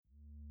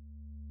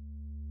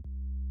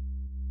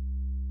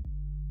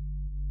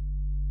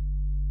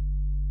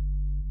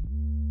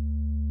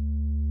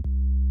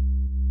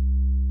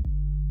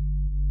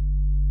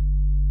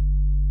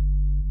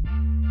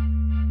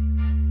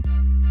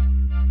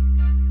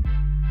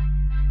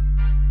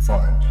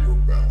your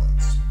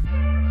balance.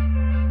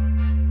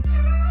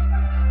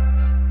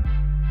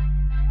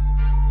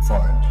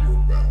 Find your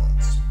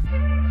balance.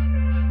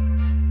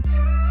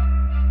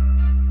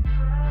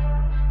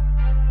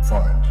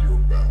 Find your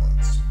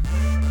balance.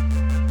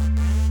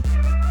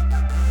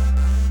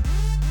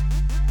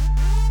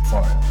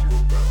 Find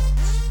your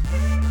balance.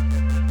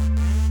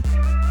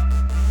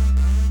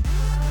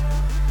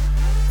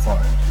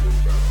 Find your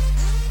balance.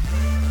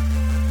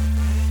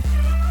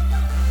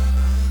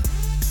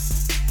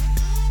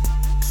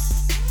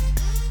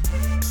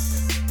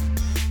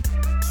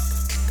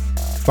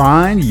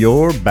 Find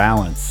your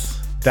balance.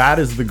 That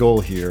is the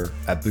goal here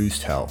at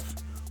Boost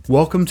Health.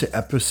 Welcome to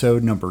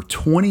episode number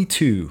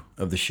 22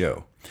 of the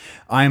show.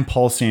 I am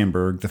Paul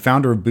Sandburg, the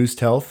founder of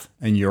Boost Health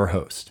and your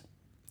host.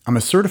 I'm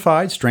a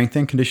certified strength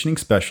and conditioning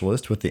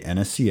specialist with the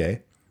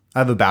NSCA. I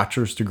have a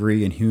bachelor's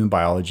degree in human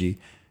biology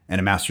and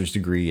a master's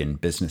degree in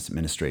business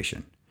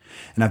administration.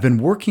 And I've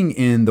been working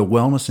in the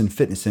wellness and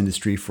fitness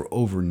industry for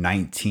over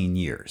 19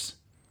 years.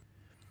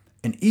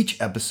 In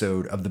each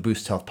episode of the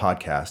Boost Health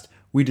podcast,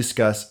 we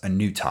discuss a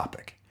new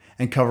topic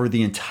and cover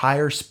the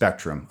entire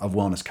spectrum of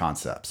wellness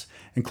concepts,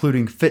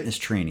 including fitness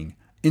training,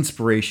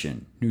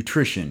 inspiration,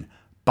 nutrition,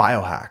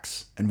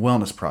 biohacks, and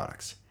wellness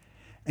products,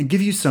 and give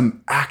you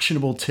some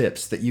actionable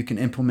tips that you can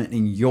implement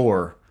in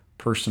your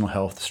personal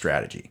health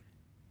strategy.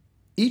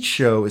 Each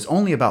show is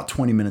only about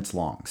 20 minutes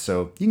long,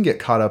 so you can get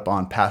caught up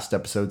on past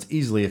episodes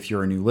easily if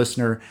you're a new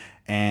listener,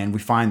 and we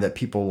find that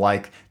people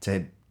like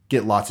to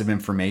get lots of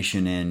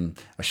information in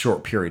a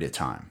short period of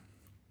time.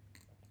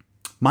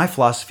 My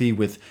philosophy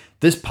with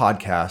this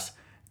podcast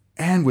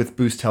and with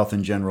Boost Health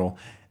in general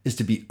is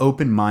to be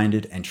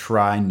open-minded and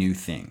try new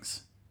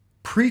things.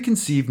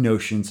 Preconceived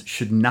notions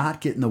should not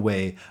get in the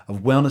way of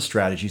wellness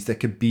strategies that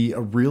could be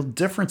a real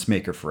difference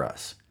maker for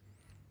us.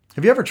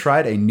 Have you ever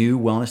tried a new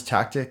wellness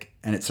tactic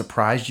and it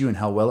surprised you in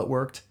how well it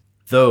worked?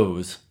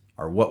 Those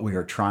are what we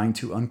are trying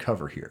to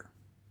uncover here.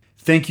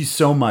 Thank you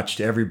so much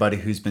to everybody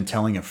who's been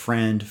telling a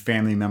friend,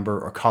 family member,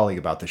 or colleague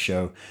about the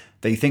show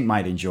that you think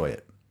might enjoy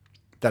it.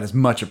 That is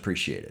much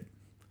appreciated.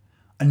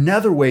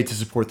 Another way to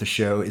support the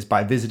show is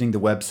by visiting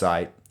the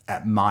website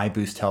at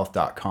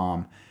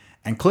myboosthealth.com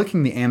and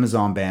clicking the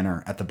Amazon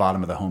banner at the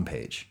bottom of the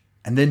homepage,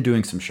 and then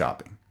doing some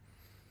shopping.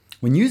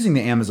 When using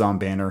the Amazon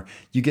banner,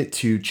 you get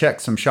to check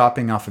some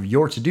shopping off of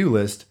your to-do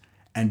list,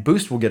 and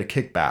Boost will get a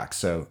kickback,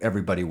 so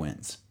everybody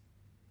wins.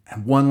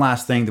 And one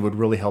last thing that would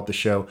really help the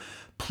show,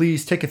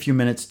 please take a few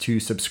minutes to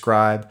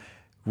subscribe,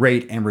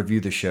 rate, and review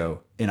the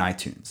show in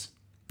iTunes.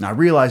 Now, I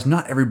realize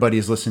not everybody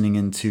is listening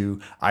into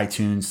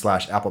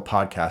iTunes/Apple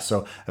Podcasts,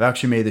 so I've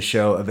actually made the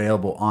show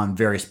available on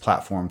various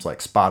platforms like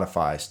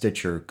Spotify,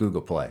 Stitcher,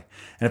 Google Play.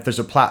 And if there's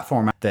a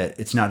platform that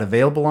it's not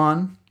available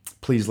on,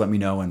 please let me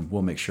know and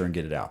we'll make sure and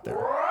get it out there.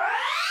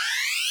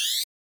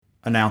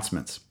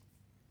 Announcements.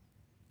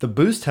 The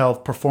Boost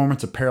Health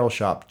Performance Apparel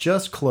Shop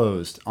just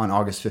closed on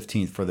August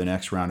 15th for the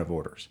next round of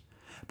orders.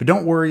 But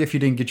don't worry if you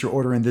didn't get your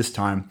order in this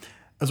time,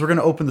 as we're going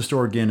to open the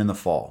store again in the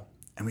fall.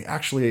 And we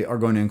actually are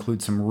going to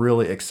include some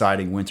really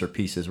exciting winter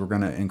pieces. We're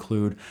going to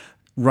include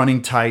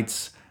running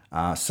tights,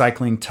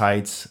 cycling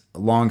tights, a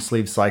long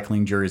sleeve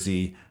cycling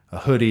jersey, a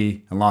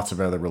hoodie, and lots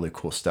of other really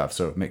cool stuff.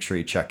 So make sure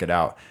you check it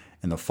out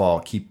in the fall.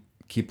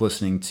 Keep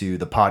listening to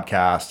the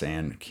podcast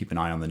and keep an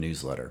eye on the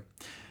newsletter.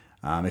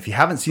 If you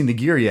haven't seen the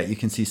gear yet, you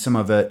can see some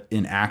of it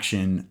in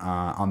action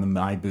on the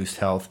My Boost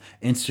Health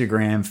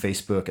Instagram,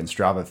 Facebook, and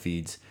Strava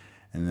feeds.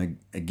 And then,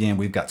 again,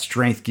 we've got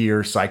strength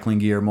gear, cycling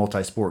gear,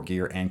 multi-sport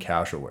gear, and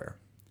casual wear.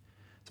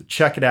 So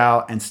check it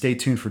out and stay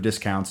tuned for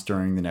discounts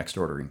during the next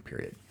ordering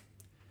period.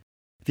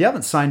 If you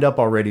haven't signed up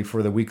already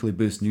for the Weekly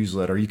Boost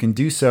newsletter, you can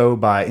do so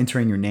by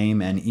entering your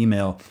name and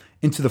email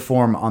into the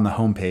form on the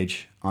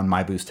homepage on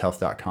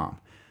myboosthealth.com.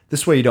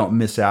 This way you don't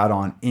miss out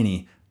on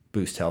any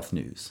Boost Health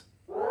news.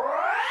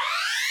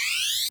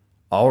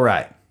 All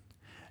right,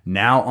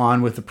 now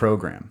on with the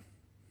program.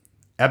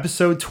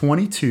 Episode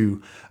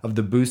 22 of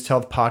the Boost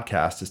Health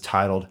podcast is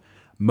titled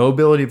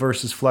Mobility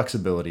versus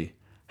Flexibility: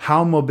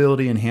 How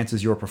Mobility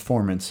Enhances Your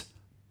Performance,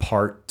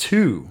 Part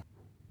 2.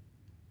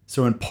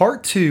 So in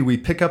Part 2, we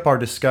pick up our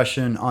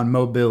discussion on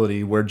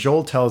mobility, where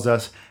Joel tells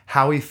us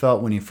how he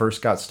felt when he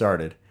first got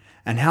started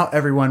and how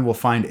everyone will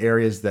find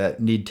areas that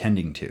need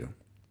tending to.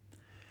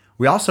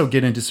 We also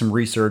get into some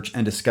research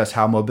and discuss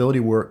how mobility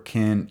work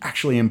can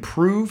actually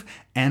improve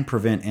and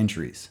prevent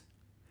injuries.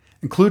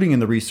 Including in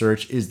the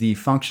research is the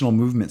functional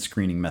movement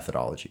screening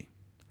methodology.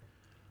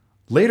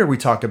 Later, we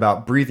talk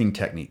about breathing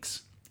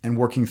techniques and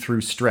working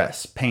through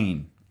stress,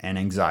 pain, and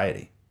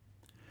anxiety.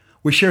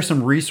 We share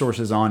some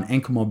resources on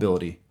ankle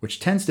mobility, which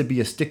tends to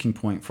be a sticking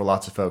point for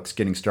lots of folks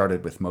getting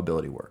started with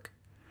mobility work.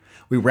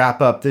 We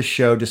wrap up this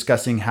show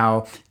discussing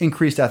how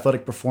increased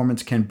athletic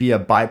performance can be a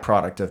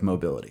byproduct of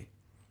mobility.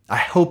 I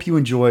hope you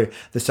enjoy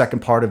the second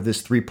part of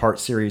this 3-part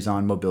series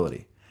on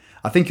mobility.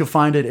 I think you'll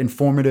find it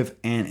informative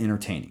and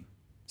entertaining.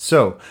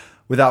 So,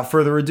 without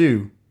further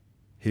ado,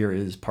 here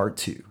is part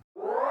 2.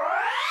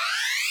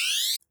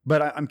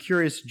 But I'm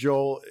curious,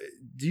 Joel,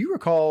 do you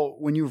recall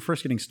when you were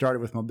first getting started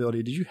with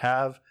mobility, did you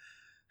have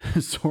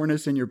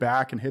soreness in your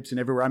back and hips and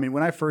everywhere. I mean,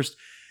 when I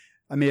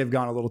may have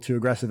gone a little too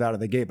aggressive out of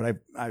the gate, but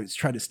I was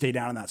trying to stay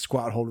down in that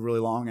squat hold really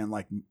long. And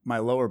like my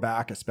lower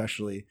back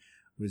especially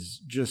was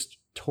just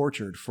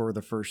tortured for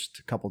the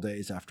first couple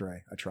days after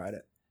I tried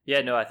it.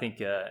 Yeah, no, I think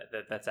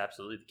that's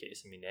absolutely the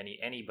case. I mean,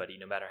 anybody,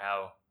 no matter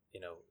how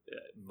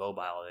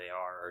mobile they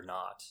are or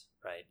not,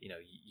 right?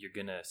 You're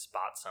gonna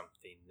spot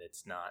something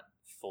that's not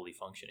fully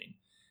functioning.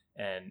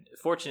 And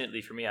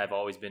fortunately for me, I've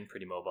always been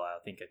pretty mobile. I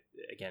think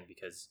again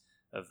because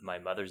of my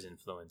mother's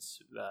influence,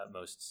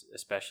 most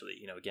especially.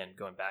 Again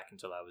going back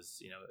until I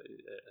was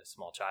a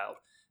small child.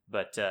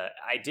 But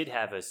I did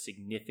have a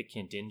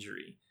significant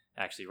injury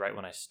actually right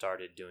when I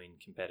started doing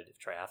competitive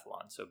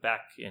triathlon. So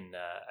back in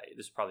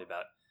this is probably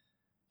about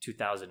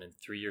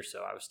 2003 or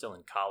so. I was still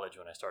in college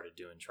when I started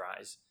doing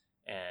tris,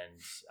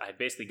 and I had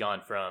basically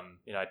gone from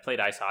I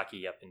played ice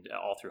hockey up and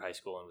all through high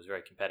school and was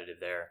very competitive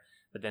there.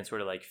 But then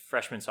sort of like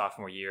freshman,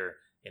 sophomore year,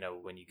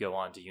 when you go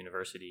on to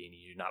university and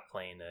you're not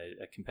playing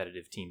a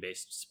competitive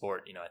team-based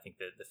sport, I think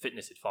that the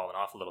fitness had fallen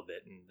off a little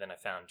bit. And then I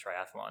found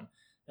triathlon.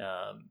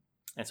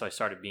 And so I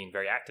started being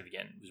very active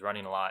again. I was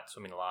running a lot,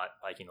 swimming a lot,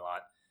 biking a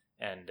lot.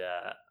 And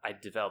I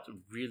developed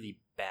really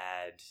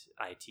bad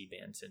IT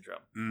band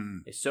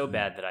syndrome. It's so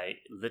bad that I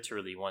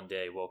literally one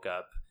day woke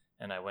up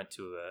and I went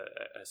to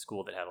a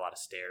school that had a lot of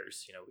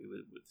stairs.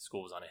 The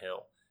school was on a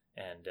hill.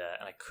 And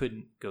I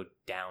couldn't go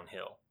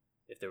downhill.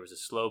 If there was a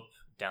slope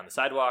down the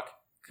sidewalk,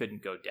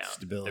 couldn't go down.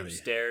 Stability. There were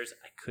stairs,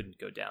 I couldn't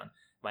go down.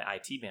 My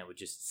IT band would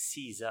just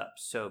seize up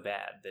so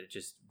bad that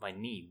my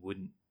knee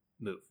wouldn't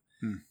move.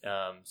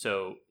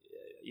 So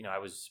I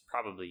was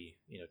probably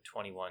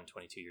 21,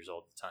 22 years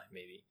old at the time,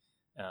 maybe.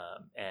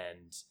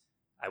 And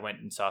I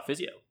went and saw a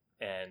physio,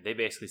 and they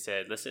basically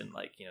said, listen,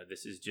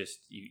 this is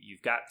just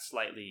you've got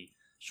slightly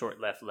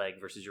short left leg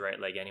versus your right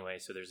leg anyway,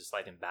 so there's a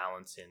slight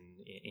imbalance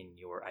in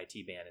your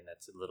IT band, and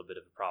that's a little bit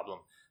of a problem.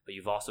 But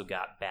you've also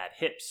got bad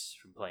hips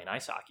from playing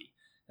ice hockey,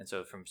 and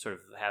so from sort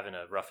of having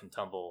a rough and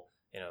tumble,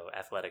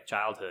 athletic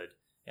childhood,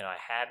 I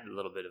had a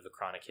little bit of a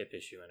chronic hip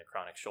issue and a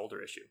chronic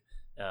shoulder issue.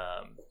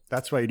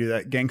 That's why you do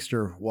that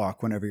gangster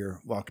walk whenever you're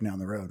walking down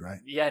the road, right?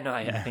 Yeah, no,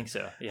 I think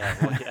so. Yeah,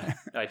 well, yeah.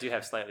 No, I do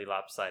have slightly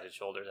lopsided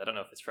shoulders. I don't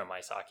know if it's from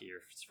ice hockey or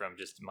if it's from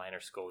just minor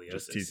scoliosis.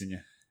 Just teasing you.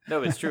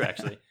 No, it's true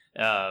actually.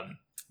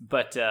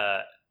 But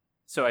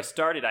so I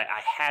started. I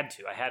had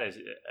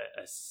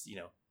a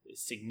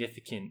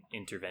significant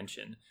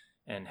intervention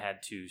and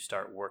had to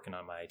start working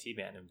on my IT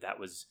band, and that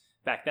was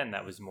back then.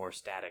 That was more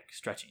static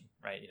stretching,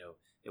 right?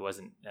 It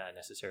wasn't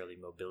necessarily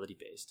mobility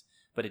based,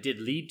 but it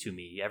did lead to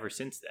me ever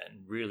since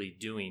then really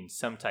doing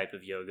some type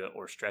of yoga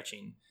or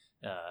stretching.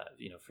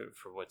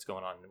 For what's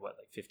going on in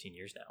 15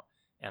 years now,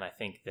 and I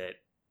think that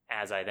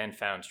as I then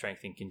found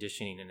strength and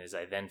conditioning, and as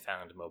I then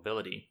found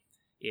mobility,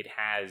 it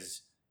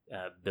has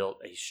built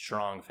a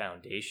strong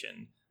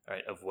foundation,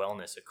 right, of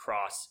wellness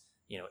across,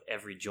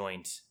 every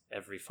joint,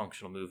 every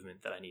functional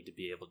movement that I need to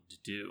be able to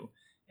do.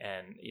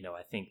 And,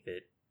 I think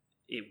that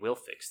it will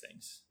fix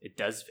things. It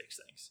does fix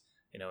things,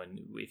 and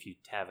if you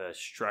have a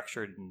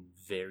structured and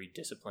very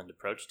disciplined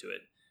approach to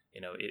it,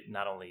 it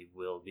not only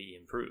will be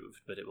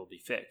improved, but it will be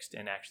fixed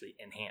and actually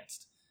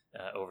enhanced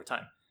over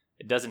time.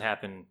 It doesn't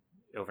happen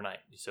overnight.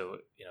 So,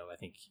 I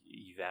think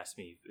you've asked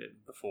me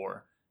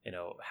before,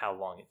 how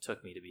long it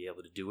took me to be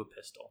able to do a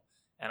pistol.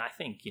 And I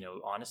think,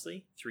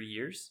 honestly, 3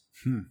 years.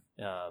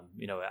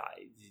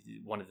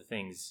 One of the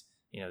things,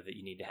 that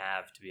you need to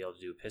have to be able to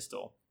do a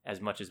pistol,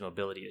 as much as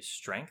mobility is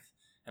strength.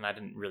 And I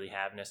didn't really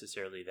have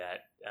necessarily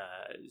that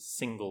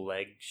single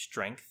leg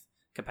strength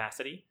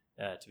capacity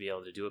to be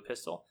able to do a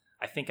pistol.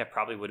 I think I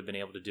probably would have been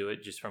able to do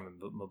it just from a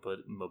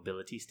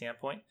mobility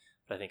standpoint,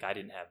 but I think I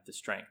didn't have the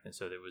strength. And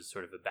so there was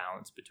sort of a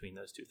balance between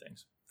those two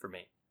things for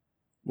me.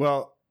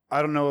 Well,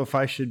 I don't know if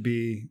I should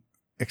be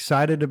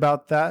excited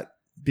about that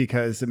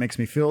because it makes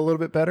me feel a little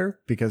bit better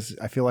because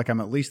I feel like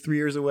I'm at least 3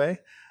 years away,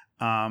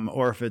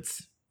 or if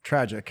it's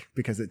tragic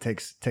because it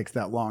takes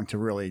that long to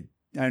really.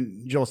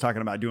 And Joel's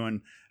talking about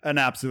doing an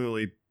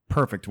absolutely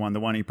perfect one, the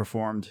one he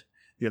performed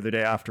the other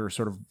day after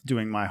sort of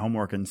doing my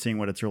homework and seeing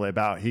what it's really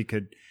about. He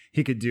could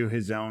do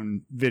his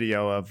own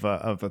video of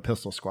a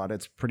pistol squat.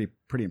 It's pretty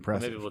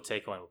impressive. Well, maybe we'll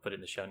take one. We'll put it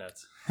in the show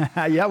notes.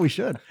 Yeah, we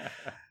should.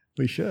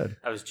 We should.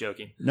 I was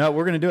joking. No,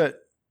 we're going to do it.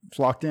 It's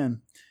locked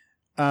in.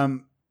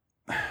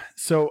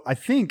 So I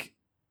think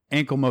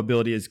ankle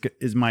mobility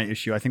is my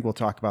issue. I think we'll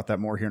talk about that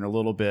more here in a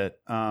little bit.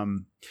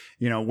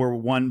 We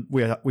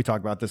talk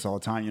about this all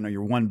the time.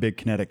 You're one big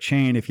kinetic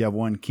chain. If you have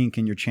one kink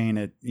in your chain,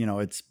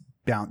 it's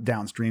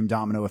downstream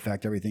domino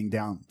effect. Everything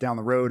down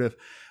the road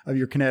of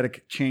your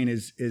kinetic chain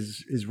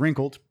is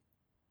wrinkled.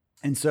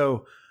 And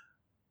so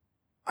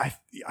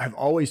I've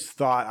always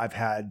thought I've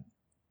had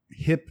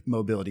hip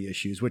mobility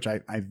issues, which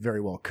I very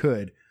well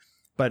could,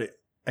 but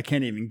I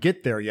can't even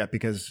get there yet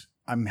because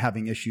I'm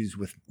having issues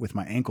with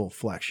my ankle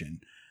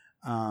flexion.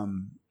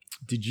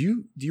 Do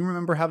you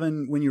remember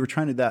when you were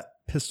trying to that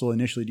pistol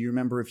initially, do you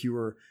remember if you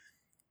were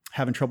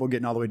having trouble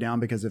getting all the way down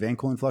because of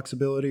ankle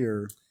inflexibility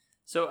or?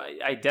 So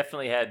I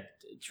definitely had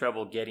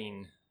trouble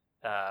getting,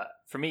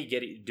 for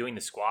me, doing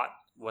the squat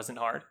wasn't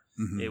hard.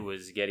 Mhm. It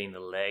was getting the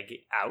leg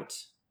out,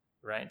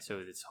 right? So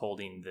it's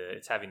having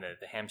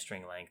the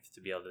hamstring length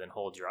to be able to then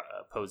hold your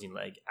opposing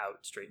leg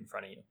out straight in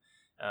front of you.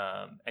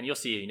 And you'll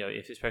see,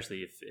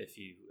 especially if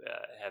you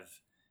have,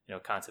 a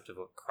concept of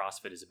what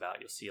CrossFit is about,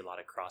 you'll see a lot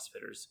of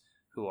CrossFitters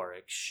who are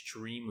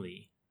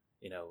extremely,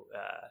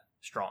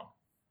 strong,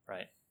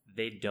 right?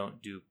 They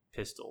don't do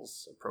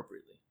pistols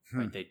appropriately,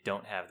 right? They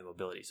don't have the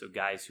mobility. So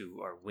guys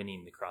who are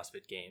winning the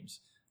CrossFit games,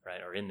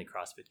 right, or in the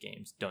CrossFit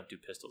games, don't do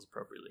pistols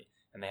appropriately,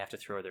 and they have to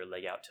throw their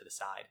leg out to the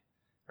side,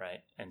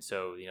 right? And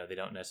so, they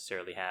don't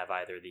necessarily have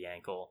either the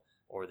ankle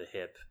or the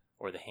hip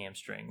or the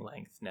hamstring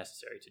length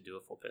necessary to do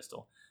a full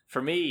pistol.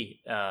 For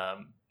me,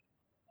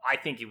 I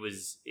think it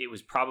was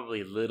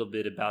probably a little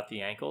bit about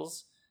the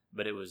ankles,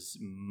 but it was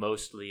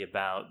mostly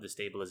about the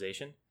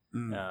stabilization.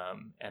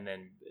 And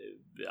then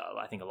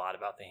I think a lot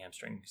about the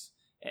hamstrings.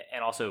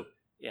 And also,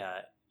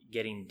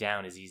 getting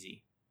down is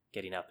easy.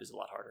 Getting up is a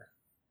lot harder.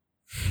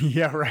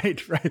 Yeah,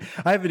 right.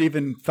 I haven't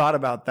even thought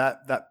about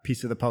that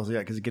piece of the puzzle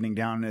yet, because getting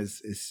down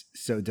is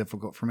so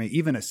difficult for me.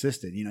 Even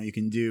assisted, you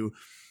can do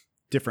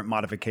different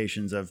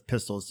modifications of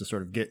pistols to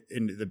sort of get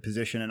into the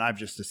position. And I've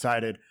just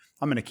decided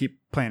I'm going to keep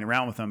playing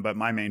around with them, but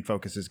my main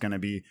focus is going to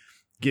be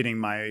getting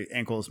my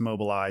ankles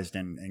mobilized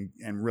and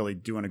really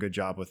doing a good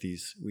job with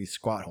these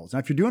squat holds. Now,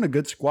 if you're doing a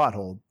good squat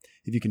hold,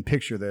 if you can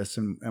picture this,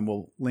 and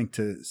we'll link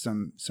to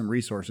some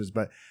resources,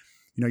 but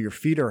your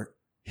feet are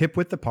hip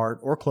width apart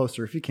or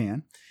closer if you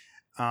can.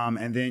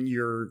 And then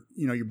you're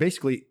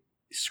basically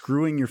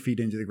screwing your feet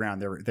into the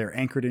ground. They're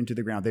anchored into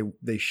the ground.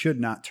 They should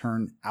not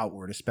turn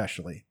outward,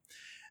 especially.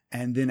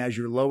 And then as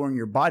you're lowering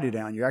your body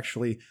down, you're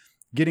actually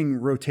getting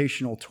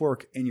rotational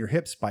torque in your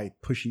hips by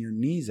pushing your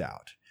knees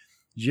out,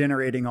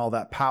 generating all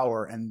that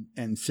power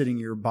and sitting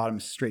your bottom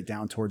straight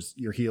down towards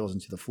your heels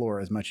into the floor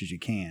as much as you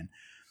can.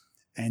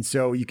 And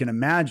so you can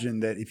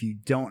imagine that if you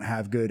don't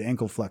have good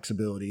ankle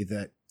flexibility,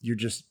 that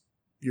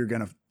you're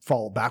going to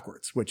fall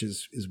backwards, which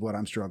is what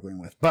I'm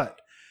struggling with. But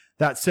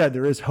that said,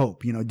 there is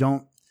hope.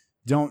 Don't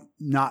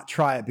not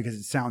try it because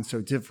it sounds so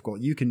difficult.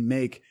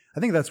 I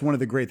think that's one of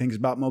the great things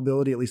about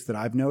mobility, at least that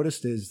I've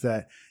noticed, is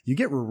that you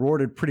get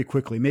rewarded pretty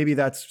quickly. Maybe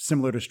that's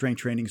similar to strength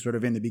training. Sort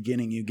of in the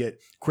beginning, you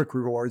get quick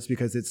rewards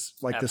because it's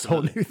like this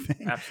whole new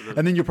thing. Absolutely.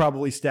 And then you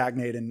probably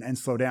stagnate and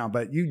slow down,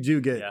 but you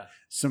do get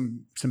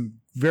some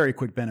very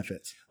quick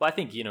benefits. Well, I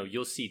think,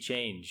 you'll see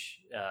change,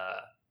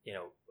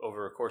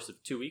 over a course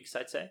of 2 weeks,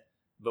 I'd say.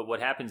 But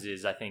what happens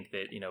is, I think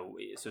that,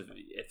 so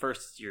at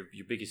first your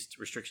biggest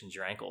restriction is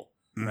your ankle,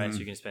 right? Mm-hmm. So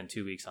you're going to spend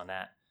 2 weeks on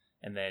that,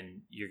 and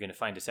then you're going to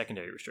find a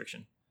secondary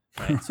restriction,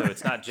 right? So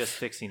it's not just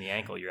fixing the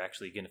ankle. You're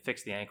actually going to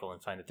fix the ankle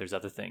and find that there's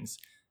other things,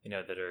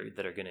 that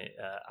are going to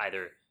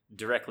either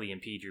directly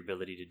impede your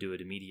ability to do it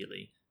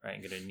immediately, right?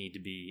 And going to need to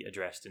be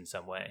addressed in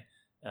some way.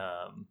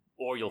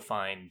 Or you'll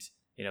find,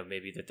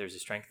 maybe that there's a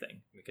strength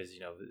thing, because,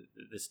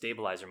 the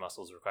stabilizer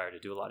muscles required to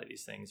do a lot of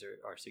these things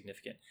are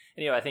significant.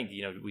 And, I think,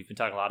 we've been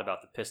talking a lot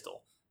about the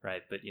pistol,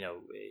 right? But,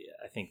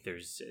 I think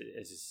there's,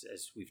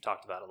 as we've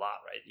talked about a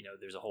lot, right?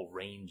 There's a whole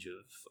range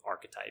of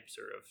archetypes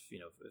or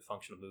of,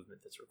 functional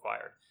movement that's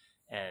required.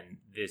 And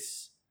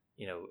this,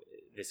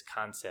 this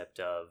concept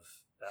of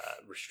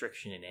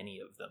restriction in any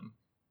of them,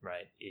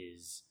 right,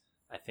 is,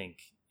 I think,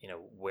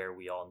 where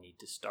we all need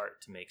to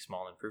start to make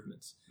small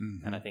improvements.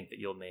 Mm-hmm. And I think that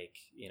you'll make,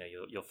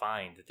 you'll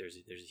find that there's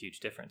a huge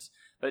difference.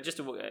 But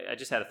I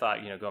just had a thought,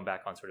 going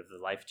back on sort of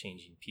the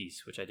life-changing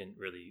piece, which I didn't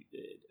really,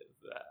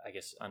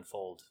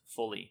 unfold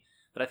fully.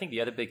 But I think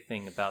the other big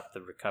thing about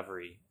the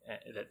recovery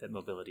that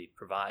mobility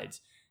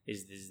provides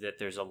is that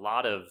there's a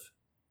lot of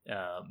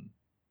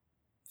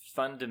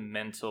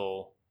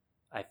fundamental,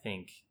 I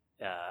think,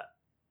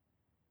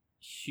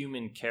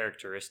 human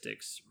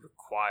characteristics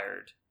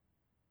required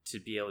to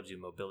be able to do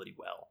mobility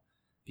well.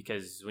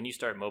 Because when you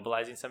start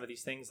mobilizing some of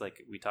these things,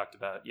 like we talked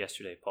about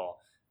yesterday, Paul,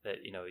 that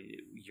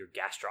your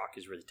gastroc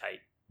is really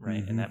tight,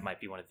 right? Mm-hmm. And that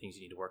might be one of the things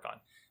you need to work on.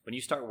 When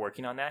you start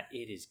working on that,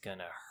 it is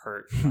gonna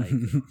hurt like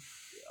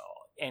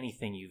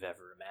anything you've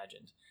ever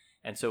imagined.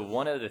 And so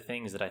one of the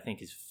things that I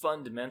think is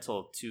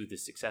fundamental to the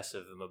success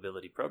of a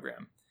mobility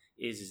program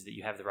is that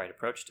you have the right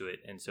approach to it.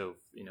 And so,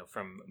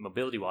 from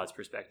Mobility Wad's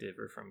perspective,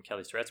 or from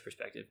Kelly Starrett's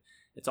perspective,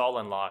 it's all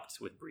unlocked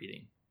with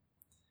breathing.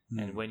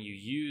 And when you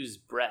use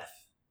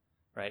breath,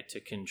 right, to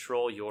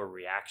control your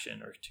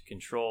reaction or to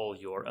control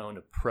your own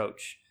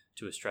approach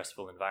to a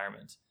stressful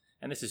environment,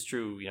 and this is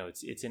true,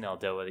 it's in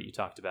Aldoa that you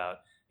talked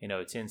about,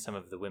 it's in some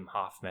of the Wim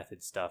Hof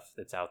method stuff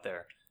that's out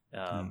there,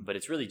 but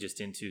it's really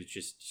just into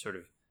just sort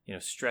of,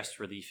 stress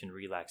relief and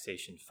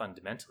relaxation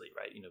fundamentally,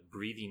 right?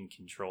 Breathing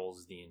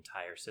controls the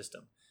entire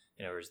system,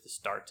 or is the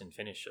start and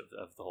finish of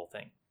the whole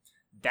thing.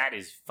 That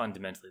is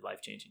fundamentally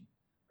life-changing,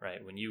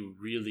 right? When you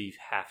really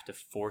have to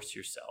force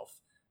yourself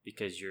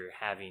because you're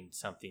having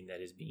something that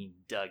is being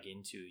dug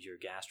into your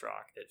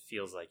gastroc that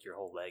feels like your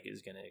whole leg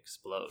is going to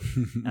explode.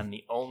 And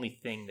the only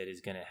thing that is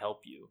going to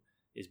help you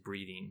is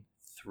breathing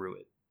through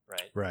it,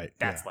 right? Right.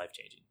 That's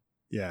life-changing.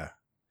 Yeah.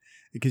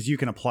 Because you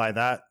can apply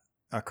that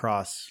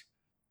across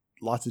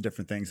lots of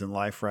different things in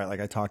life, right? Like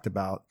I talked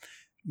about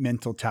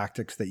mental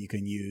tactics that you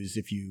can use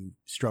if you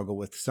struggle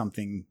with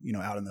something,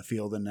 out in the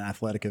field in an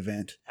athletic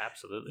event.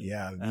 Absolutely.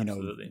 Yeah.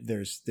 Absolutely.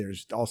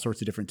 There's all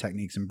sorts of different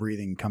techniques, and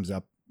breathing comes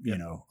up,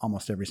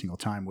 almost every single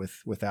time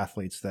with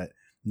athletes that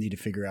need to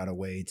figure out a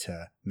way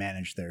to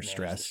manage their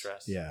stress.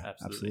 Yeah,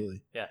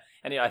 absolutely. Yeah.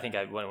 And I think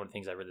one of the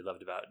things I really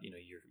loved about,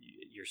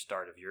 your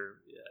start of your,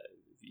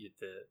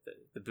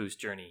 the boost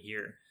journey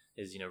here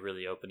is,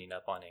 really opening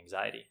up on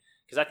anxiety.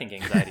 Because I think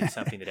anxiety is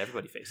something that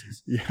everybody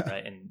faces,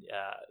 right? And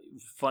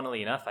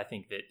funnily enough, I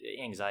think that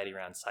anxiety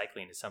around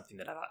cycling is something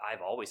that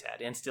I've always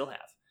had and still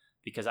have.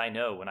 Because I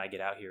know when I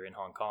get out here in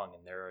Hong Kong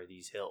and there are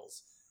these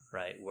hills,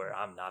 right, where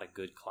I'm not a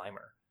good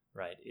climber,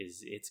 right,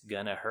 it's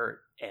gonna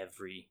hurt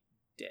every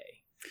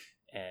day.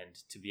 And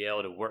to be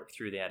able to work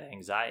through that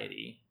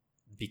anxiety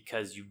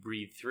because you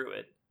breathe through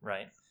it,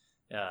 right?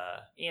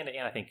 And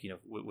I think,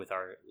 with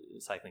our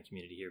cycling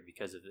community here,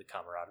 because of the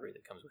camaraderie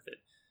that comes with it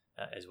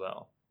as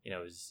well,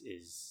 is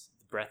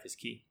the breath is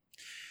key.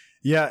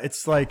 Yeah.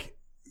 It's like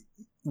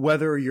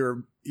whether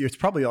it's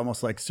probably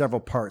almost like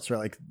several parts, right?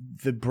 Like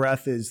the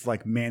breath is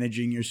like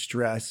managing your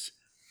stress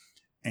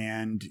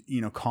and,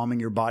 calming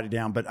your body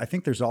down. But I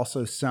think there's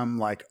also some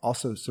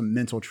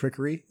mental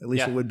trickery. At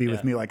least it would be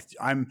with me. Like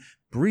I'm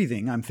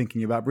breathing, I'm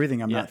thinking about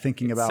breathing. I'm not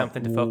thinking about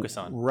something to focus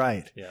on.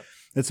 Right. Yeah.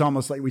 It's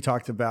almost like we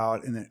talked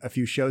about in a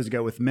few shows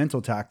ago with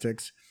mental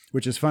tactics,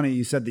 which is funny.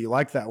 You said that you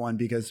like that one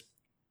because,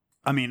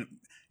 I mean,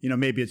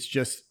 maybe it's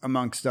just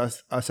amongst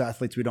us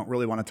athletes, we don't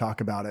really want to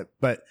talk about it,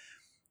 but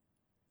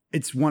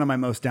it's one of my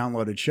most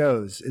downloaded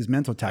shows is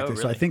mental tactics. Oh,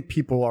 really? So I think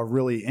people are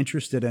really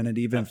interested in it,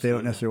 even if they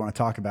don't necessarily want to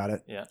talk about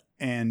it. Yeah.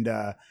 And,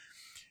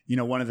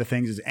 one of the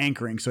things is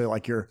anchoring. So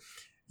like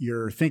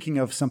you're thinking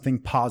of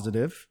something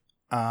positive.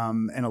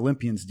 And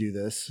Olympians do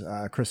this.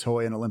 Chris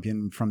Hoy, an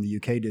Olympian from the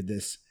UK, did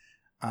this,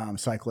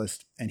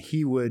 cyclist, and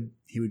he would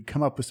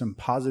come up with some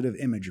positive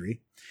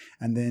imagery,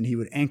 and then he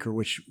would anchor,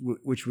 which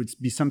would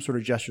be some sort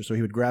of gesture. So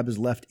he would grab his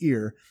left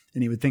ear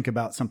and he would think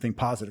about something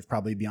positive,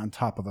 probably be on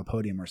top of a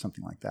podium or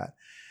something like that.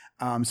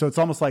 So it's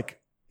almost like,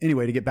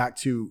 anyway, to get back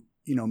to,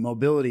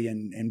 mobility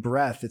and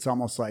breath, it's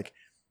almost like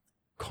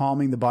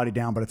calming the body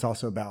down, but it's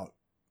also about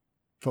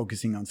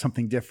focusing on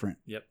something different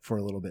for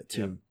a little bit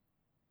too. Yep.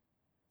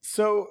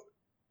 So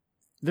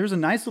there's a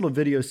nice little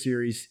video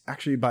series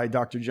actually by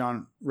Dr.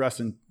 John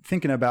Russin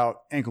thinking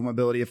about ankle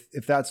mobility.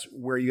 If that's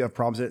where you have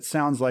problems, it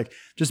sounds like,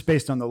 just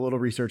based on the little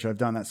research I've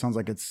done, that sounds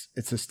like it's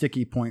a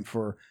sticky point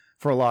for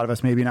a lot of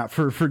us, maybe not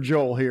for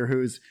Joel here,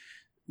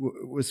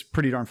 was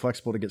pretty darn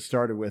flexible to get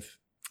started with.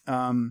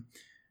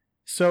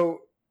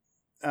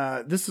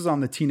 This is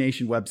on the T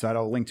Nation website.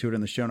 I'll link to it in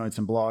the show notes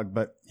and blog,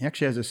 but he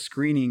actually has a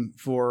screening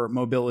for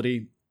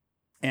mobility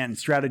and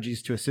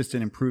strategies to assist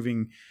in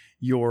improving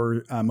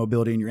your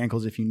mobility in your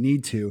ankles if you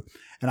need to.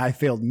 And I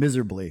failed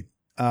miserably.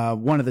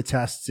 One of the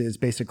tests is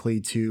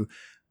basically to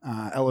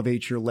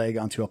elevate your leg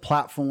onto a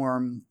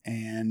platform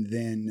and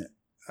then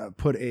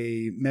put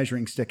a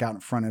measuring stick out in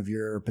front of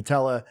your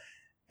patella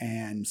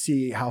and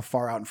see how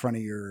far out in front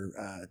of your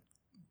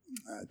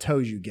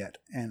toes you get.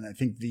 And I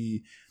think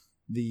the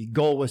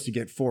goal was to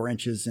get 4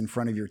 inches in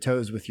front of your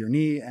toes with your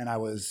knee, and I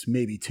was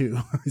maybe 2.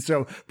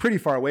 So pretty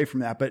far away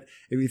from that. But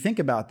if you think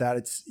about that,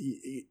 it's,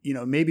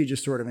 maybe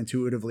just sort of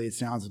intuitively, it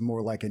sounds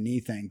more like a knee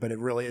thing, but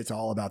it's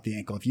all about the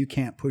ankle. If you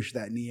can't push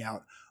that knee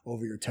out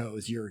over your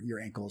toes, your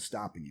ankle is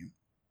stopping you.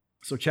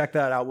 So check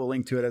that out. We'll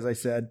link to it, as I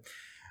said.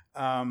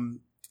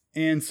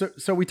 And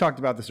so we talked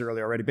about this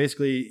earlier already.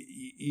 Basically,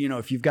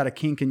 if you've got a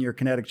kink in your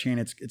kinetic chain,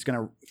 it's going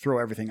to throw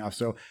everything off.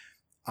 So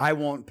I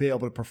won't be able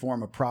to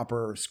perform a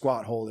proper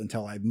squat hold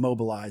until I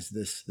mobilize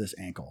this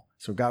ankle.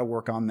 So got to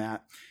work on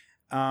that.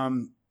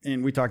 And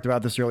we talked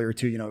about this earlier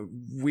too.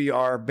 We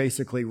are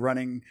basically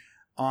running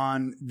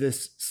on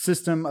this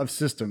system of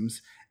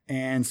systems.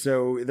 And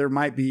so there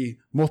might be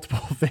multiple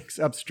things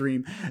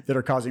upstream that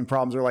are causing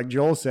problems. Or like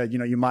Joel said,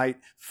 you might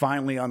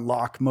finally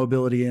unlock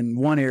mobility in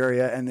one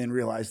area and then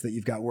realize that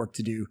you've got work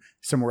to do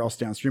somewhere else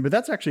downstream. But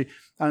that's actually,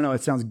 I don't know,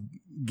 it sounds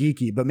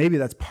geeky, but maybe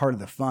that's part of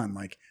the fun.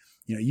 Like,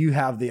 you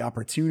have the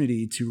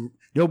opportunity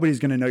nobody's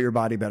going to know your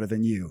body better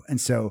than you.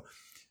 And so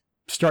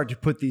start to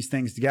put these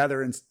things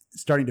together and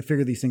starting to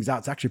figure these things out.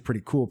 It's actually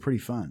pretty cool, pretty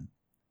fun.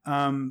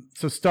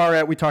 So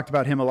Starrett, we talked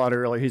about him a lot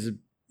earlier. He's a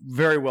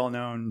very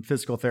well-known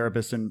physical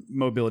therapist and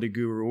mobility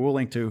guru. We'll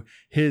link to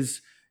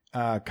his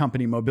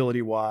company,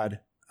 Mobility WOD,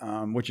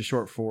 which is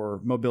short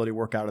for Mobility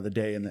Workout of the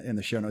Day, in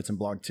the show notes and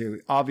blog too.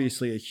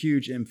 Obviously a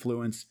huge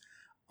influence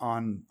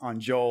on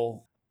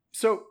Joel.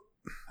 So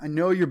I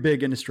know you're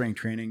big into strength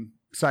training,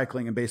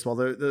 cycling and baseball.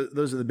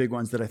 Those are the big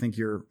ones that I think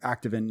you're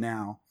active in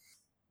now.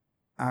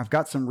 I've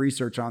got some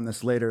research on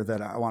this later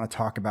that I want to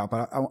talk about,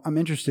 but I'm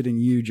interested in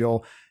you,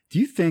 Joel. Do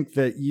you think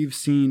that you've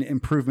seen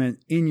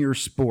improvement in your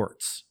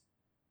sports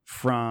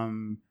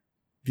from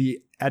the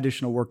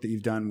additional work that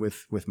you've done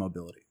with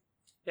mobility?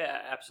 Yeah,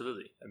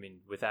 absolutely. I mean,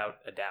 without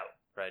a doubt,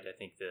 right? I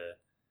think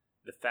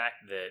the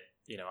fact that,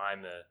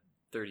 I'm a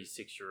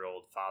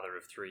 36-year-old father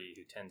of 3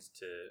 who tends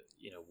to,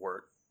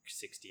 work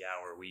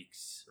 60-hour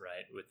weeks,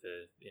 right, with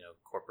the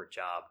corporate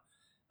job,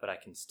 but I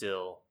can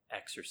still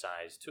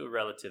exercise to a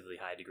relatively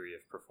high degree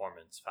of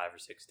performance 5 or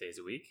 6 days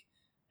a week.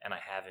 And I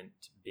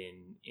haven't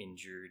been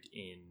injured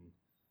in,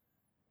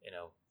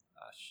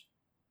 gosh,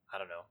 I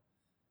don't know,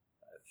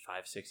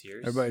 5-6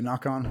 years. Everybody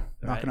knocking on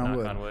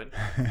wood.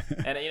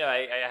 And,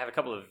 I have a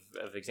couple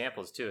of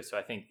examples too. So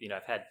I think,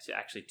 I've had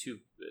actually 2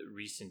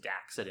 recent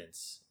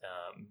accidents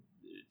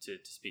to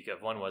speak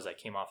of. One was I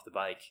came off the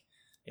bike,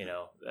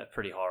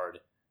 pretty hard,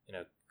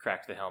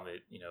 cracked the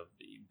helmet,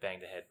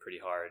 banged the head pretty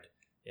hard.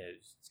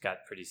 It's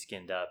got pretty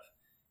skinned up.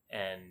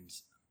 And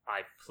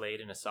I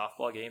played in a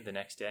softball game the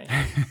next day,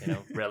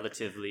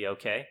 relatively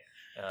okay.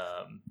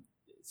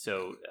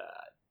 So,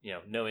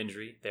 no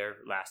injury there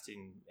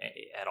lasting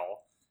at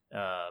all.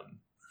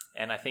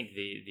 And I think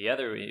the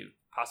other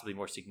possibly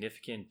more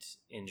significant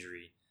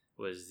injury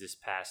was this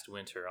past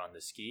winter on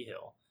the ski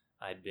hill.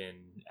 I'd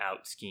been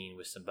out skiing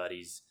with some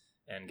buddies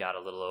and got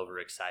a little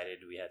overexcited.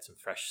 We had some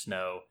fresh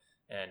snow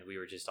and we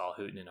were just all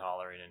hooting and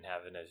hollering and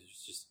having a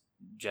just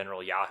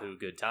general Yahoo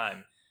good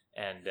time.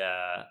 And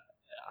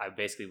I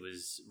basically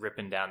was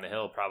ripping down the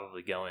hill,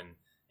 probably going,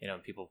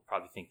 people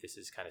probably think this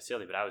is kind of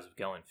silly, but I was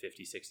going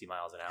 50, 60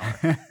 miles an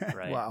hour,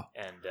 right? Wow.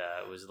 And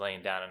was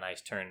laying down a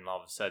nice turn and all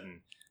of a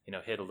sudden,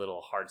 hit a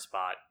little hard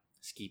spot,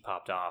 ski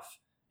popped off.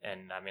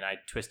 And I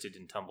twisted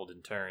and tumbled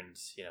and turned,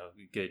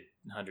 a good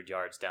 100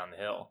 yards down the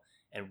hill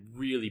and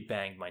really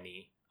banged my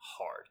knee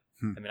hard.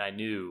 I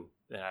knew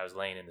that I was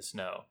laying in the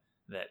snow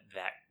that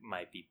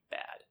might be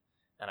bad.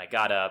 And I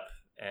got up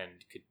and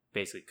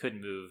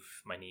couldn't move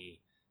my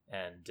knee.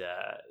 And,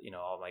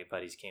 all my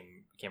buddies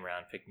came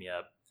around, picked me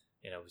up,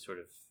 sort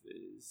of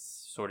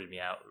sorted me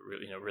out,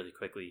 really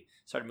quickly,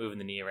 started moving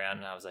the knee around.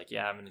 And I was like,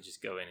 yeah, I'm going to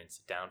just go in and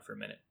sit down for a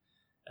minute.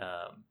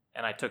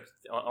 And I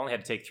only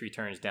had to take 3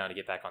 turns down to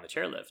get back on the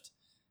chairlift.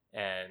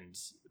 And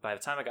by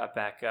the time I got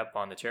back up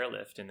on the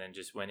chairlift and then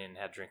just went in and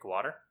had a drink of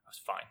water, I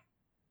was fine.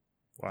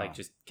 Wow.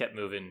 Just kept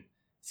moving,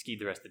 skied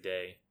the rest of the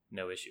day,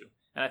 no issue.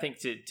 And I think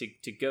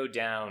to go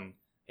down,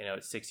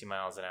 at 60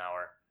 miles an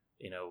hour,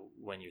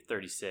 when you're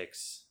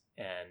 36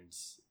 and,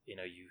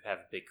 you have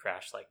a big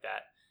crash like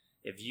that,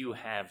 if you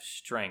have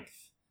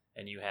strength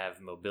and you have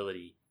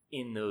mobility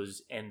in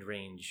those end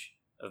range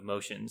of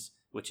motions,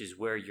 which is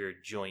where your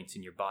joints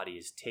and your body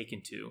is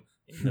taken to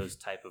in those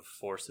type of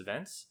force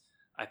events,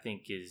 I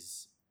think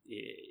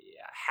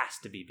has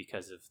to be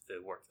because of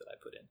the work that I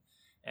put in.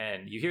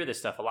 And you hear this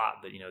stuff a lot,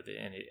 but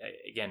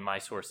again, my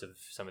source of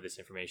some of this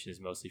information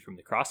is mostly from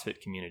the CrossFit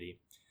community.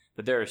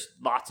 But there's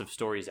lots of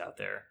stories out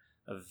there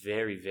of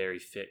very, very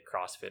fit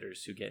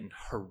CrossFitters who get in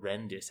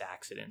horrendous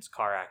accidents,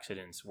 car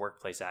accidents,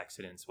 workplace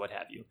accidents, what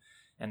have you.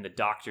 And the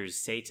doctors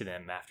say to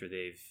them after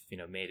they've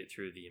made it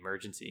through the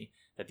emergency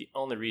that the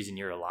only reason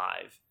you're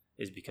alive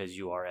is because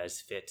you are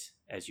as fit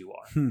as you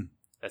are.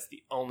 That's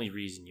the only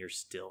reason you're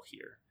still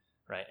here,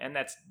 right? And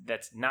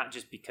that's not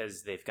just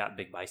because they've got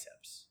big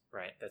biceps,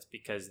 right? That's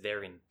because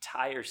their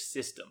entire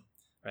system,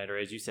 right, or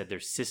as you said, their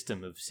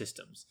system of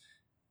systems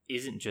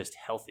isn't just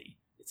healthy,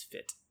 it's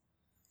fit,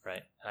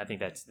 right? And I think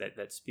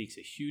that speaks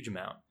a huge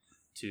amount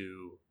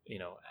to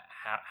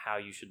how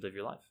you should live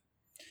your life.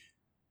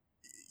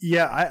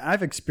 Yeah,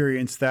 I've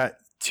experienced that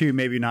too.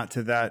 Maybe not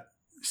to that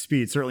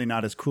speed. Certainly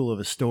not as cool of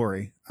a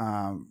story.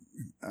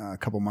 A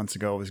couple months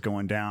ago, I was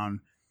going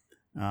down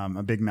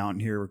a big mountain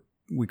here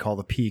we call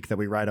the Peak that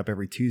we ride up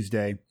every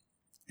Tuesday,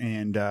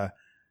 and the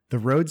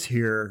roads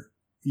here,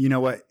 you know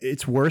what?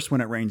 It's worse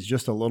when it rains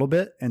just a little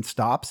bit and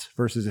stops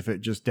versus if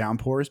it just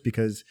downpours,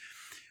 because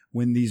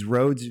when these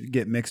roads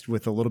get mixed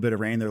with a little bit of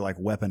rain, they're like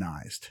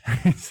weaponized.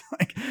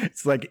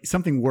 It's like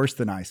something worse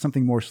than ice,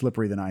 something more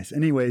slippery than ice.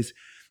 Anyways,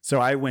 so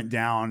I went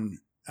down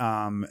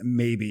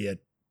maybe at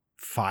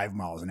 5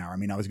 miles an hour.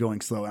 I was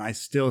going slow and I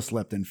still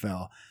slipped and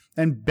fell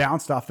and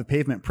bounced off the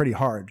pavement pretty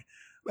hard.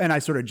 And I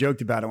sort of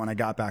joked about it when I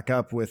got back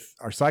up with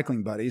our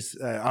cycling buddies.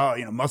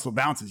 Muscle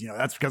bounces,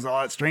 that's because of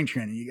all that strength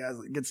training. You guys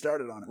get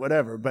started on it,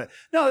 whatever. But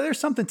no, there's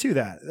something to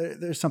that.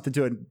 There's something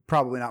to it.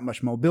 Probably not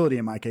much mobility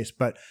in my case,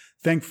 but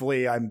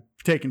thankfully I'm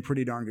taking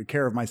pretty darn good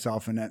care of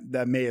myself. And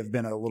that may have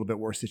been a little bit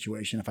worse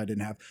situation if I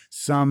didn't have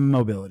some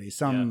mobility,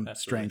 some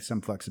strength,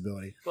 some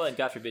flexibility. Well, and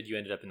God forbid you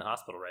ended up in the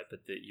hospital, right?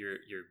 But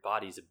your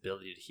body's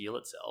ability to heal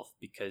itself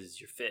because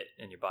you're fit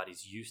and your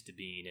body's used to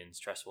being in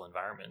stressful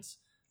environments.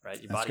 Right,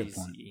 your body's,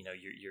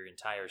 your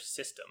entire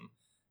system,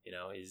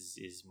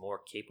 is more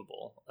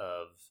capable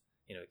of,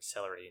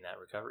 accelerating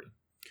that recovery.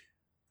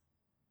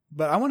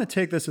 But I want to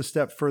take this a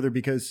step further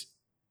because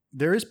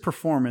there is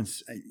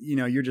performance.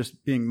 You're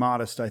just being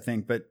modest, I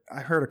think. But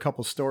I heard a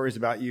couple stories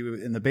about you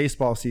in the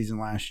baseball season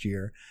last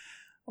year.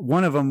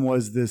 One of them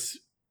was this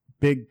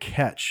big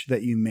catch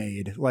that you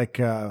made.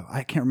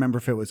 I can't remember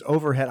if it was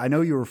overhead. I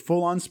know you were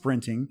full on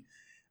sprinting.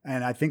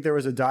 And I think there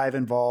was a dive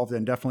involved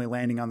and definitely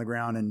landing on the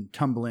ground and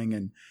tumbling.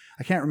 And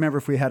I can't remember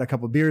if we had a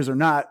couple of beers or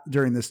not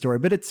during this story,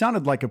 but it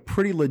sounded like a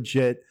pretty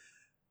legit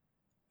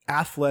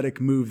athletic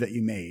move that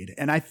you made.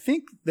 And I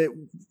think that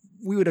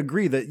we would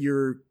agree that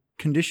your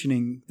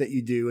conditioning that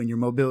you do and your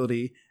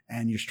mobility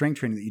and your strength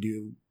training that you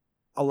do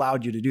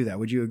allowed you to do that.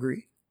 Would you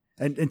agree?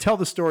 And tell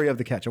the story of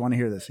the catch. I want to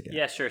hear this again.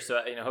 Yeah, sure.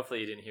 So,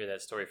 hopefully you didn't hear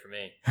that story from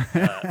me.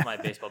 My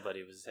baseball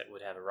buddy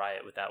would have a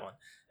riot with that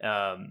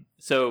one.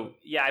 So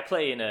yeah, I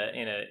play in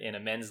a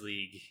men's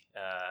league,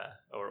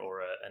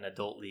 or an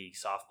adult league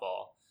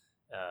softball,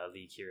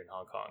 league here in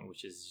Hong Kong,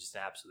 which is just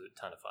an absolute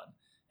ton of fun.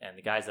 And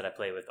the guys that I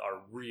play with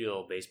are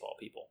real baseball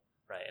people,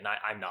 right? And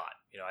I'm not.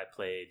 I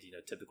played,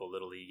 typical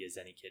little league as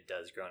any kid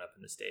does growing up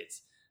in the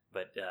States.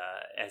 But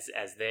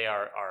as they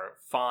are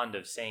fond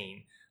of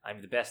saying,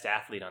 I'm the best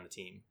athlete on the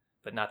team,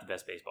 but not the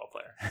best baseball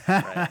player.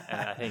 Right?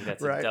 And I think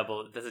that's Right.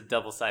 a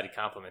double-sided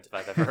compliment if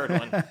I've ever heard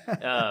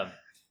one.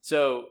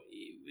 So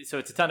it's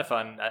a ton of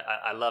fun.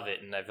 I love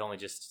it, and I've only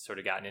just sort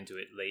of gotten into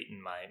it late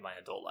in my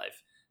adult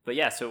life. But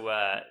yeah, so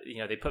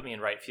they put me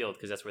in right field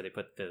because that's where they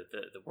put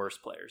the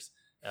worst players.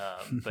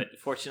 But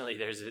fortunately,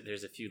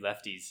 there's a few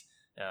lefties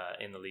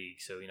in the league,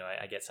 so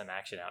I get some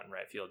action out in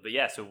right field. But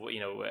yeah, so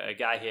a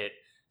guy hit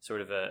sort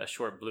of a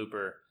short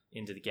blooper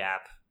into the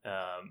gap.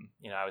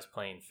 I was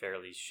playing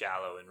fairly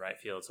shallow in right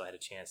field, so I had a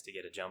chance to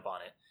get a jump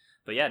on it.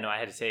 But yeah, no, I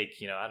had to take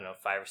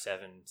 5 or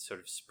 7 sort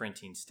of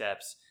sprinting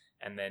steps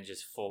and then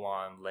just full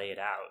on lay it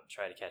out,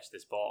 try to catch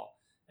this ball.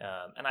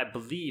 And I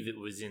believe it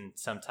was in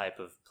some type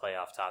of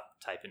playoff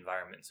type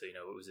environment. So,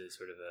 it was a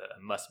sort of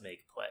a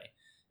must-make play.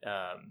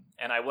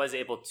 And I was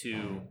able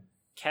to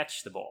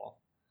catch the ball.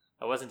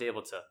 I wasn't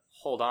able to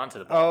hold on to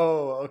the ball.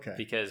 Oh, okay.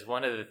 Because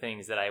one of the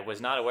things that I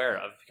was not aware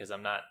of, because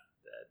I'm not,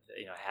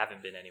 I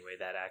haven't been anyway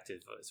that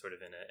active sort of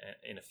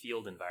in a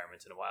field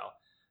environment in a while.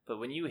 But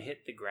when you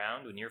hit the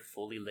ground, when you're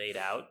fully laid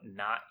out,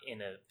 not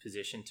in a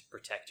position to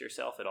protect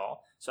yourself at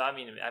all. So,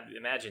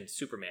 imagine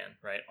Superman,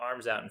 right?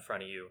 Arms out in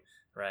front of you,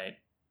 right?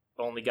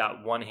 Only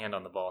got one hand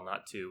on the ball,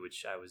 not two,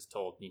 which I was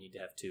told you need to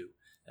have two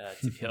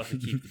to be able to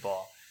keep the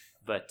ball.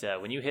 But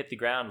when you hit the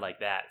ground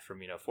like that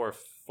from 4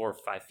 or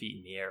 5 feet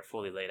in the air,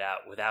 fully laid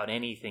out, without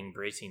anything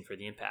bracing for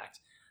the impact,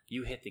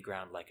 you hit the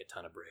ground like a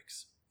ton of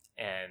bricks.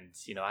 And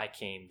I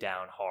came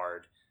down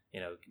hard,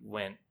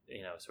 went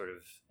sort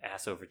of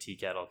ass over tea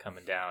kettle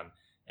coming down,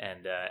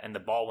 and the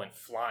ball went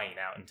flying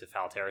out into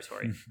foul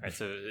territory. Right,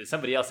 so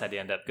somebody else had to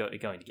end up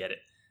going to get it.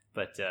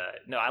 But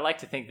no, I like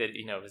to think that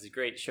it was a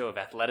great show of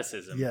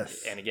athleticism.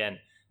 Yes, and again,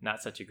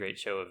 not such a great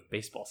show of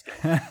baseball skill.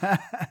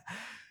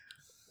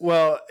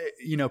 Well,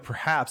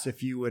 perhaps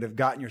if you would have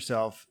gotten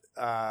yourself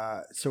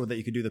so that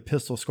you could do the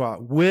pistol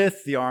squat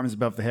with the arms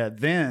above the head,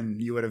 then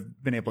you would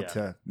have been able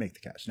to make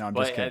the catch. No, I'm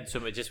just kidding.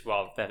 So just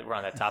while we're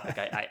on that topic,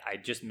 I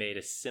just made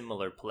a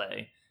similar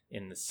play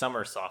in the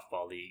summer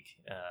softball league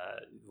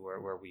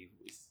where we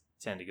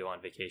tend to go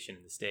on vacation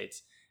in the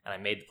States, and I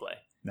made the play.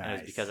 Nice. And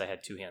it was because I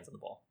had 2 hands on the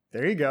ball.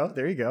 There you go.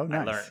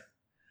 Nice. I learned.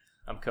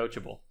 I'm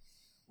coachable.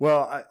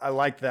 Well, I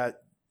like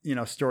that,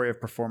 story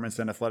of performance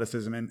and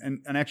athleticism,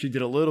 and actually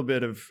did a little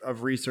bit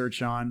of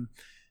research on,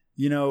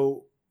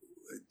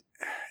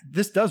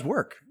 this does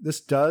work.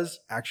 This does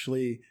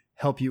actually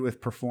help you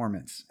with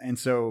performance. And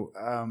so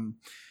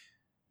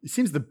it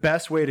seems the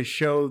best way to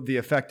show the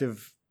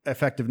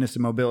effectiveness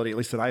of mobility, at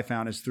least that I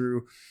found, is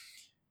through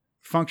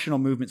functional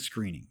movement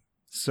screening.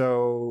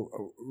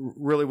 So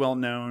really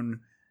well-known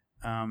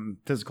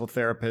physical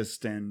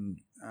therapist and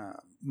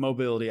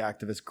mobility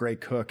activist Gray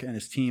Cook and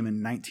his team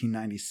in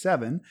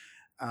 1997,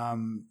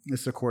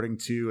 this is according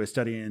to a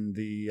study in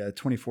the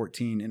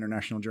 2014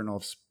 International Journal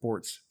of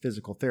Sports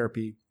Physical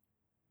Therapy,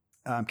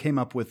 came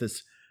up with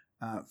this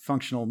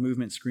functional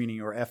movement screening,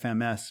 or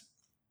FMS,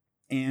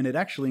 and it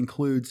actually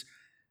includes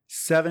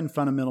 7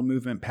 fundamental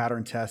movement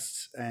pattern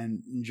tests.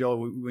 And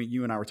Joel,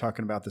 you and I were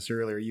talking about this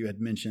earlier. You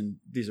had mentioned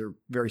these are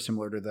very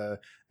similar to the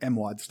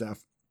MWAD stuff.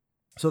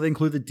 So they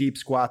include the deep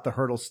squat, the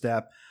hurdle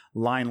step,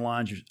 line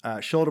lunge,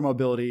 shoulder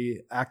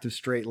mobility, active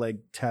straight leg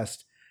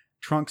test,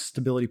 trunk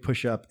stability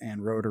push-up,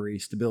 and rotary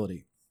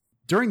stability.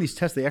 During these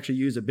tests, they actually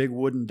use a big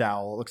wooden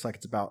dowel. It looks like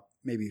it's about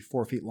maybe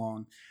 4 feet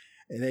long.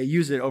 They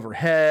use it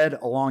overhead,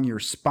 along your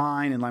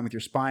spine, in line with your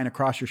spine,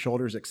 across your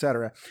shoulders,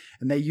 etc.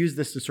 And they use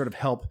this to sort of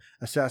help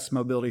assess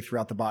mobility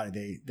throughout the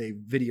body. They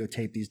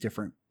videotape these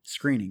different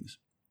screenings.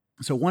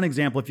 So one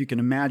example, if you can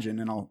imagine,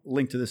 and I'll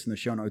link to this in the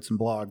show notes and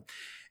blog,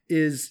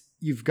 is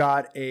you've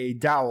got a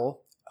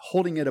dowel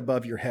holding it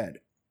above your head.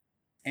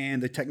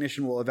 And the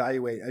technician will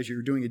evaluate, as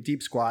you're doing a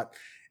deep squat,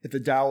 if the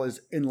dowel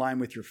is in line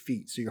with your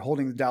feet. So you're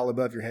holding the dowel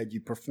above your head,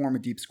 you perform a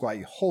deep squat,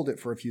 you hold it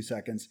for a few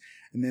seconds,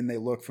 and then they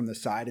look from the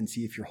side and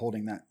see if you're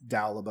holding that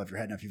dowel above your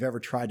head. Now, if you've ever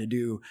tried to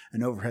do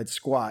an overhead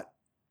squat,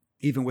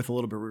 even with a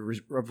little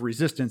bit of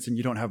resistance and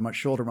you don't have much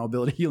shoulder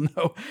mobility, you'll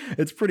know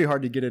it's pretty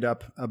hard to get it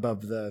up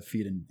above the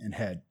feet and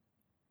head.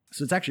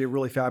 So it's actually a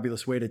really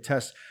fabulous way to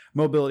test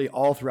mobility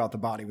all throughout the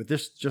body. With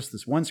just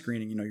this one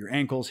screening, your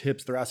ankles,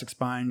 hips, thoracic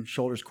spine,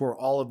 shoulders, core,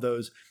 all of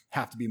those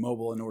have to be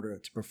mobile in order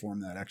to perform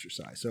that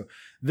exercise. So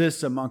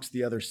this, amongst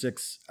the other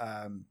 6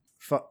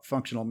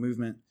 functional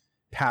movement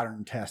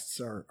pattern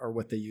tests, are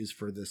what they use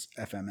for this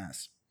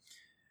FMS.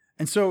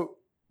 And so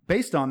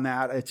based on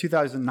that, a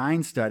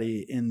 2009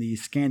 study in the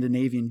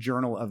Scandinavian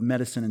Journal of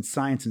Medicine and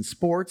Science in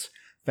Sports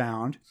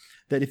found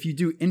that if you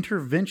do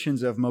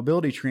interventions of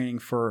mobility training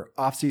for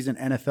off-season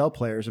NFL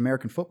players,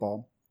 American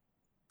football,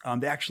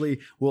 they actually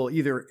will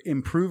either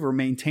improve or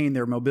maintain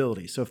their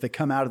mobility. So if they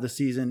come out of the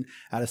season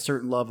at a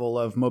certain level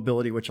of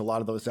mobility, which a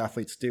lot of those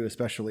athletes do,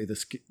 especially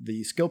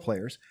the skill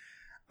players,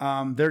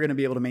 they're going to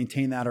be able to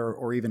maintain that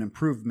or even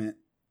improve it,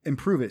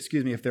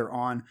 if they're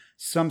on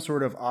some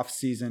sort of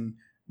off-season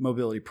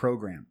mobility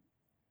program.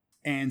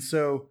 And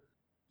so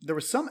there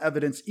was some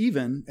evidence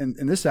even,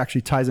 and this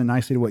actually ties in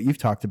nicely to what you've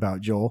talked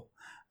about, Joel.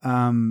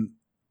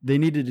 They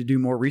needed to do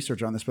more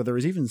research on this, but there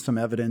was even some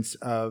evidence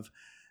of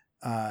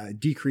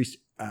decreased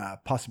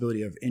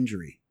possibility of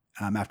injury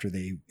after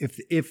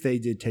if they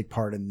did take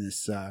part in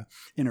this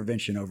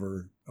intervention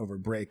over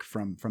break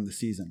from the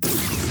season.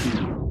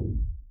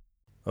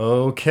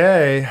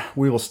 Okay,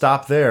 we will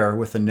stop there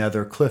with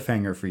another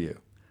cliffhanger for you.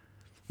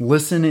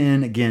 Listen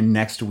in again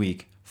next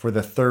week for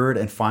the third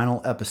and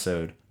final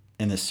episode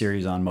in this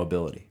series on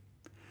mobility.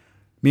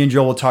 Me and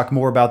Joel will talk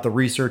more about the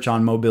research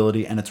on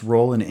mobility and its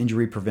role in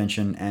injury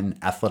prevention and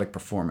athletic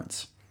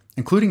performance,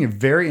 including a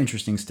very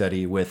interesting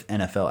study with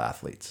NFL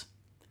athletes.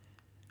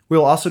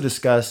 We'll also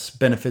discuss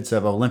benefits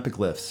of Olympic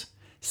lifts,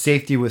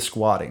 safety with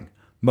squatting,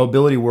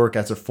 mobility work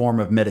as a form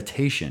of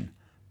meditation,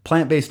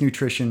 plant-based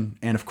nutrition,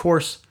 and of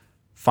course,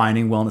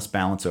 finding wellness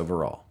balance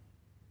overall.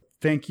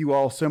 Thank you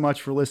all so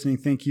much for listening.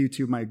 Thank you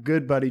to my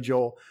good buddy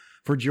Joel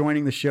for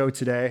joining the show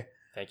today.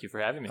 Thank you for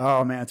having me.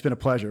 Oh man, it's been a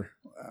pleasure.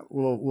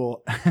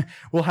 We'll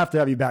have to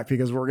have you back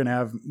because we're going to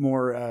have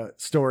more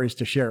stories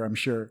to share, I'm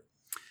sure.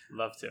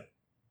 Love to.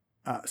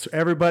 So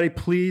everybody,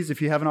 please,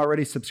 if you haven't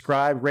already,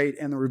 subscribe, rate,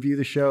 and review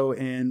the show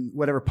in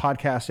whatever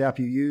podcast app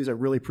you use. I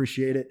really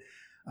appreciate it.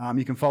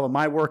 You can follow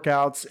my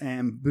workouts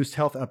and Boost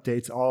Health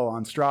updates all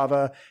on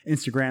Strava,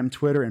 Instagram,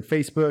 Twitter, and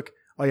Facebook.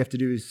 All you have to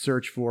do is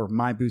search for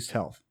My Boost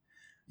Health.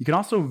 You can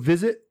also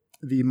visit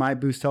the My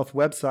Boost Health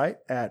website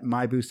at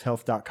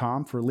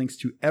myboosthealth.com for links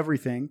to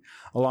everything,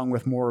 along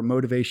with more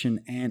motivation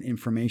and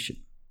information.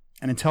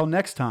 And until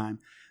next time,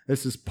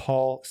 this is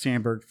Paul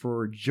Sandburg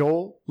for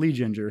Joel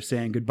Lieginger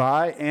saying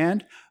goodbye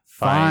and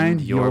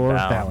find your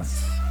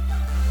balance.